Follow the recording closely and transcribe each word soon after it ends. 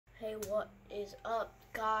Hey, what is up,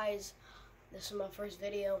 guys? This is my first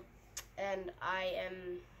video, and I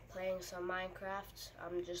am playing some Minecraft.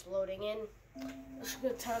 I'm just loading in. It's a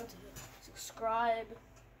good time to subscribe,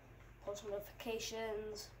 post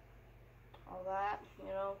notifications, all that,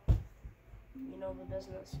 you know the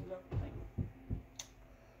business, like.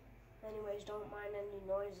 Anyways, don't mind any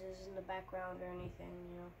noises in the background or anything,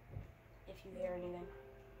 if you hear anything.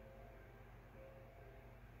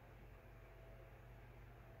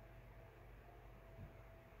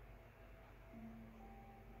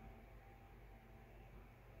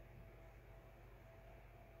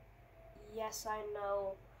 Yes, I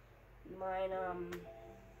know mine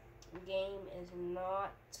game is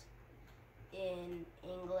not in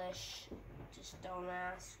English. Just don't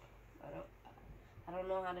ask. I don't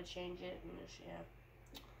know how to change it, and just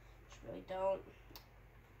really don't.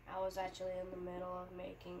 I was actually in the middle of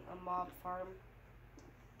making a mob farm.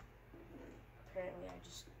 Apparently I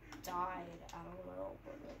just died. I don't know,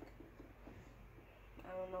 but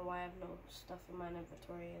I don't know why I have no stuff in my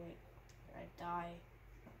inventory. I die.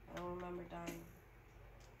 I don't remember dying.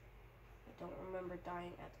 I don't remember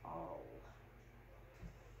dying at all.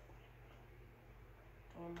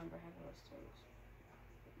 I don't remember having those things.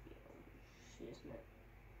 Shit, isn't it?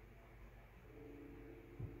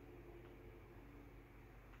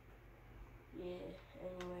 Yeah,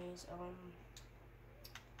 anyways,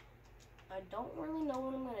 I don't really know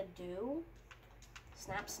what I'm gonna do.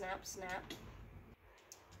 Snap, snap, snap.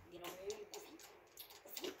 Get over here,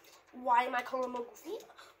 Goofy. Why am I calling him a Goofy?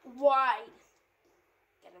 Why?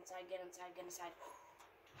 Get inside, get inside, get inside.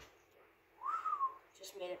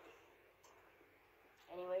 Just made it.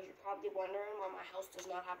 Anyways, you're probably wondering why my house does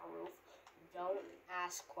not have a roof. Don't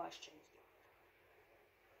ask questions.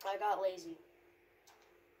 I got lazy.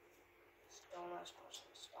 Just don't ask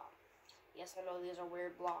questions. Stop. Yes, I know these are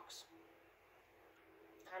weird blocks.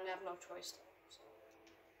 Kind of have no choice though. So.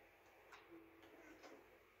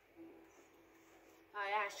 I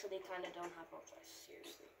actually kind of don't have no choice.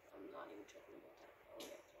 Seriously, I'm not even joking about that. Oh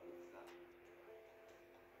yeah, totally forgot.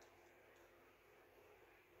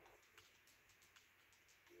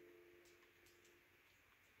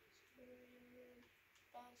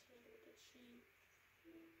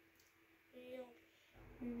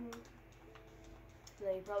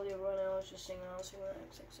 Now you probably run out. I was just singing. I was singing an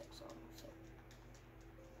XXX song. So.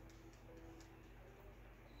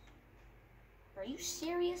 Are you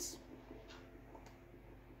serious?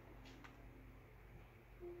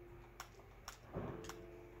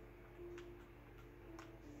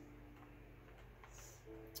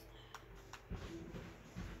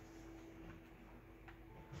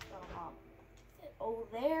 Oh,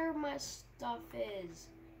 there my stuff is.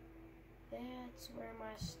 That's where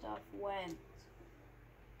my stuff went.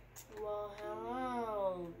 Well,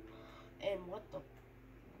 hello. And what the?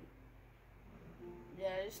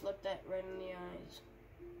 Yeah, I just looked at right in the eyes.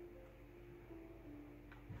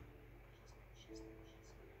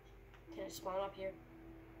 Can it spawn up here?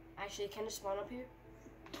 Actually, can it spawn up here?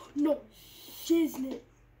 No, shiznit.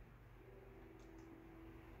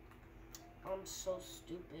 I'm so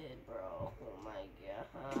stupid, bro. Oh my god,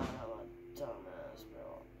 I'm a dumbass,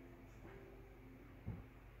 bro.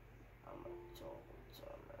 I'm a total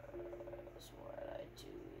dumbass. Why'd I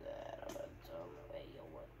do that? I'm a dumbass. Hey, yo,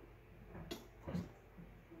 what?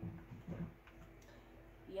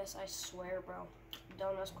 Yes, I swear, bro.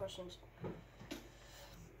 Don't ask questions.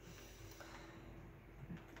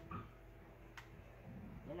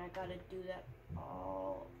 And I gotta do that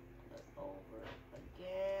all over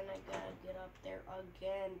again. I gotta get up there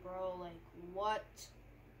again, bro. Like, what?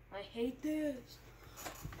 I hate this.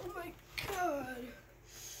 Oh my god.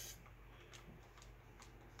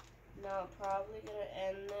 Now I'm probably gonna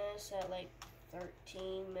end this at like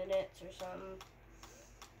 13 minutes or something.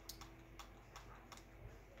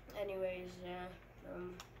 Anyways, yeah,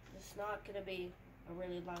 it's not gonna be a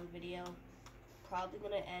really long video. Probably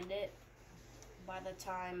gonna end it by the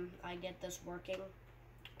time I get this working,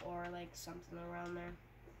 or like something around there.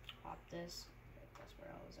 Pop this. That's where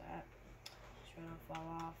I was at. Just trying to fall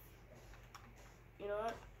off. You know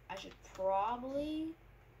what? I should probably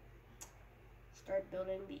start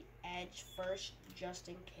building the edge first, just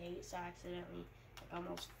in case I accidentally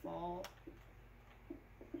almost fall.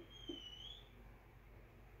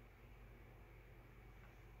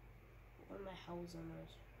 What the hell's in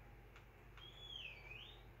this?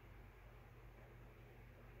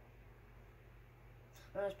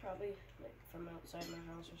 That's probably like from outside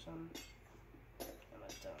my house or something. I'm a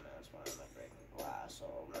dumbass. Why am I breaking glass?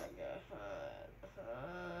 Oh my god.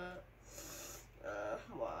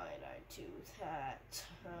 Why'd I do that?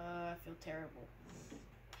 I feel terrible.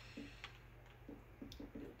 Do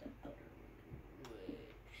that.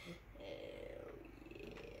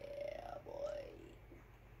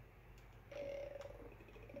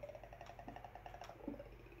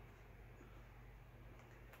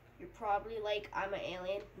 probably like, I'm an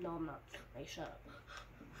alien. No, I'm not. Like, shut up.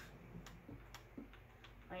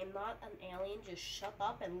 I am not an alien. Just shut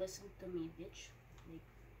up and listen to me, bitch. Like,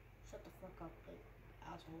 shut the fuck up, like,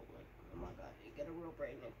 asshole. Like, oh my god, you get a real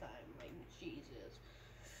brain in time. Like, Jesus.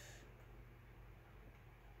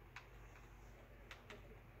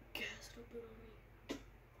 Gassed up it on me.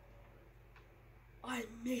 I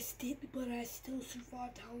missed it, but I still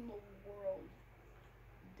survived. How in the world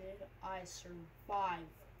did I survive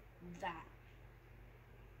that?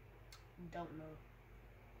 Don't know.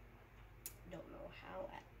 Don't know how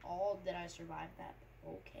at all did I survive that.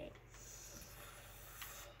 Okay.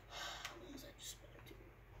 What was I just about to do?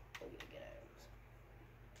 Oh, yeah, get items.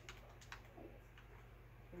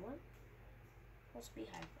 What? What's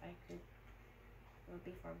beehive? I could.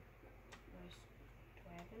 Bee farm. Nice. Do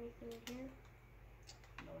I have anything in here?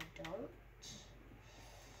 No, I don't.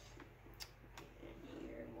 In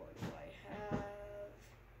here, what do I have?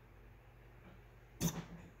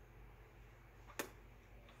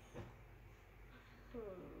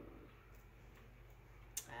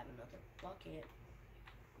 I have another bucket.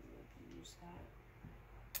 We'll use that.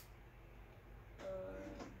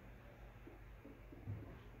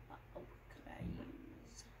 What could I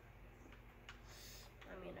use?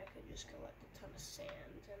 I mean, I could just collect a ton of sand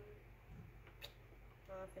and.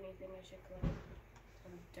 If anything, I should collect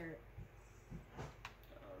some dirt.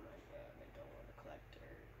 Oh my god, I don't want to collect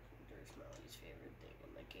dirt. Dirt's my least favorite thing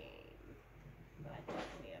in the game. But I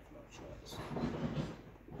definitely have no choice.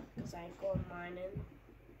 Because I ain't going mining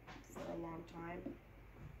for a long time.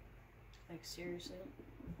 Like, seriously.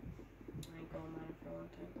 I ain't going mining for a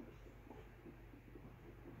long time.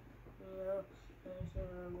 No,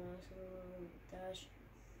 dash.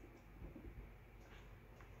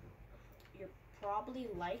 You're probably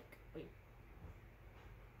like, wait.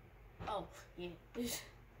 Oh, yeah.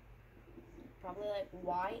 Probably like,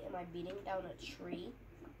 why am I beating down a tree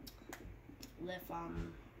with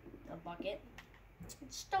a bucket?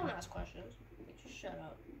 Just don't ask questions. Like, just shut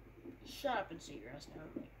up. Shut up and sit your ass down.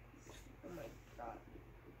 Like, oh my god.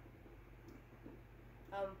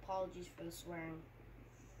 Apologies for the swearing.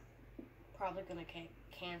 Probably gonna get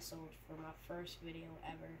canceled for my first video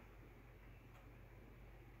ever.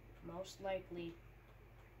 Most likely.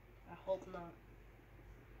 I hope not.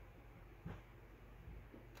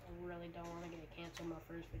 I really don't want to get canceled my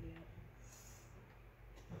first video.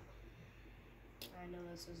 I know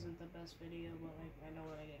this isn't the best video, but like, I don't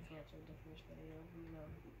want to get canceled the first video, you know.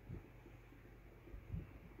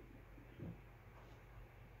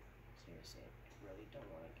 Seriously, I really don't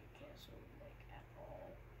want to get canceled, like, at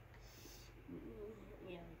all.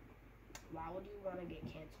 Yeah, like, why would you want to get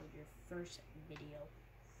canceled your first video?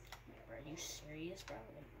 Are you serious, bro?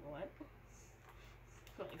 Like, what?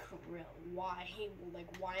 Like, real, why?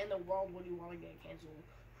 Like, why in the world would you want to get canceled?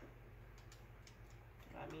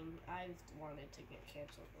 I mean, I've wanted to get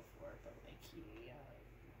canceled before, but, like, yeah,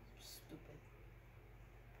 stupid.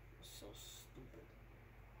 So stupid.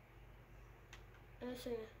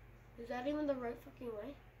 Listen, is that even the right fucking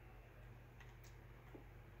way?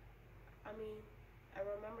 I mean, I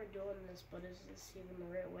remember doing this, but is this even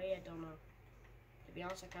the right way? I don't know. To be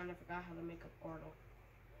honest, I kind of forgot how to make a portal.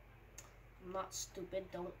 I'm not stupid.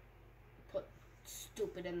 Don't put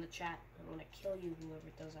stupid in the chat. I'm gonna kill you, whoever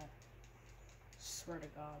does that. Swear to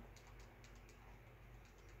God.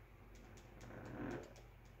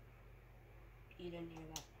 You didn't hear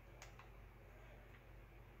that.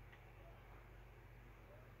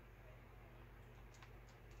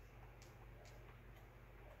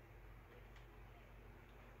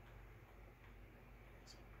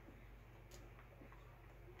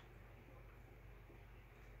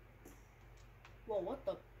 Whoa, what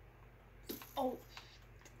the? Oh.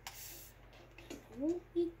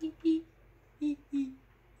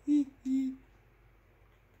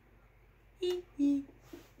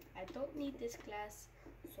 I don't need this glass,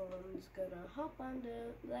 so I'm just gonna hop on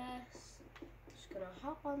the glass. Just gonna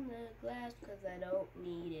hop on the glass because I don't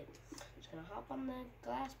need it. Just gonna hop on the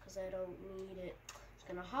glass because I don't need it. Just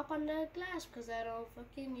gonna hop on the glass because I don't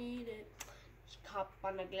fucking need it. Just hop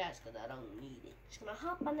on the glass because I don't need it. Just gonna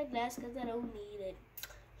hop on the glass because I don't need it.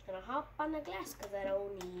 Just gonna hop on the glass because I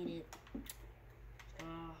don't need it. Just gonna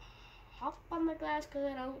hop on the glass because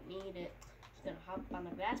I don't need it. Just gonna hop on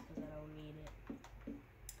the glass because I don't need it.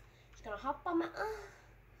 Just gonna hop on my.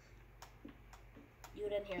 You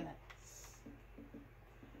didn't hear that.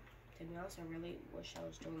 To be honest, I really wish I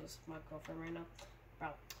was doing this with my girlfriend right now. Bro,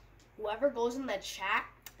 whoever goes in that chat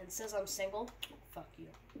and says I'm single, fuck you.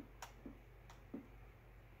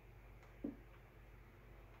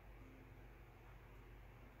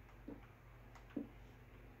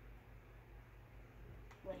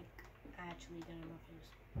 Like, actually get enough is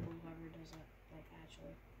whoever does that, like,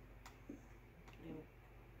 actually.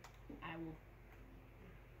 I will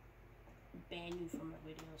ban you from my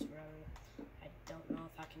videos forever. I don't know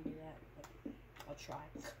if I can do that, but I'll try.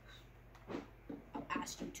 I'll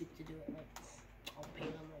ask YouTube to do it. Like, I'll pay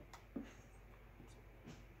them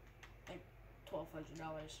like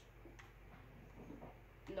 $1,200.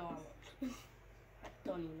 No, I won't. I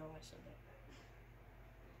don't even know why I said that.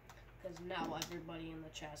 Because now everybody in the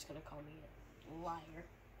chat's gonna call me a liar.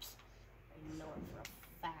 I know it for a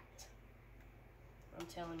fact. I'm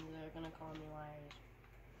telling you, they're gonna call me liars.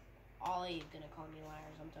 All of you gonna call me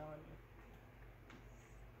liars, I'm telling you.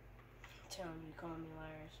 I'm telling you, calling me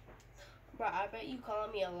liars. Bro, I bet you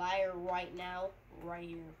calling me a liar right now, right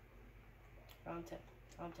here. I'm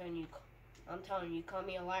telling you, call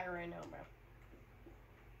me a liar right now, bro.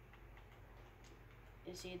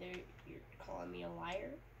 It's either you're calling me a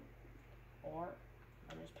liar, or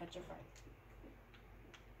I'm just petrified.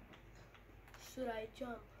 Should I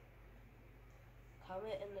jump?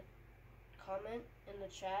 Comment in the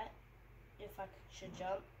chat if I should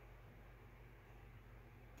jump.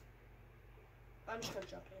 I'm just gonna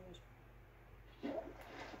jump anyways,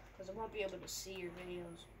 because I won't be able to see your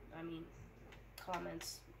videos. I mean,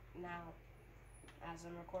 comments now as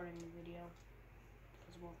I'm recording the video,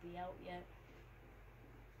 because it won't be out yet.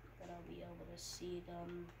 But I'll be able to see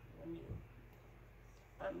them when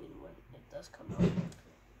it does come out.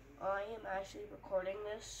 I am actually recording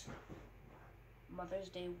this Mother's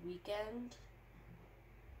Day weekend.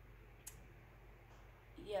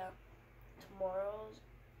 Yeah,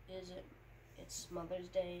 it's Mother's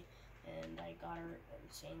Day, and I got her an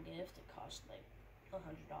insane gift. It cost like $100.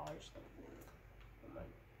 Oh my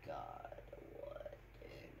god, what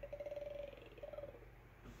in hell?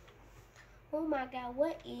 Oh my god,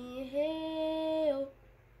 what in hell?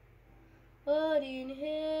 What in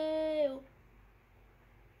hell?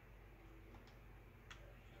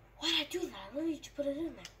 Why'd I do that? Let me just put it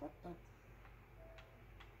in there. What the?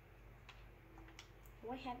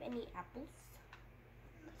 Do I have any apples?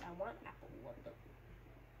 Because I want apple. What the?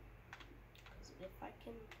 Because if I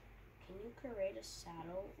can you create a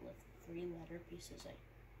saddle with 3 leather pieces? I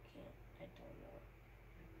can't. I don't know.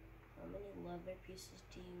 How many leather pieces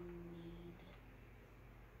do you need?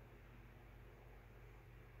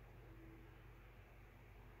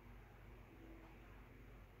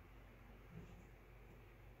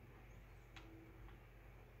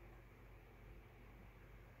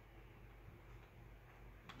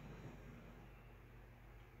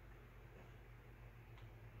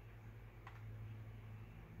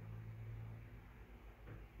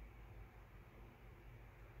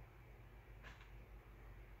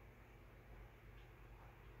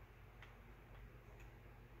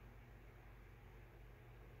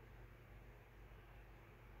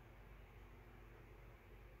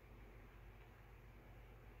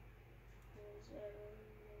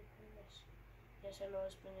 Yes, I know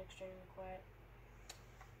it's been extremely quiet.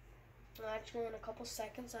 Actually, in a couple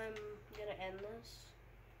seconds, I'm gonna end this.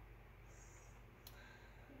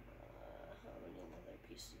 How many leather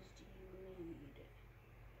pieces do you need?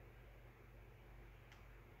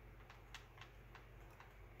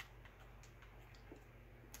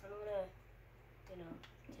 I'm gonna,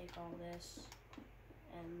 take all this,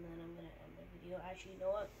 and then I'm gonna end the video. Actually, you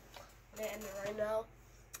know what? I'm gonna end it right now.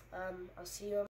 I'll see you.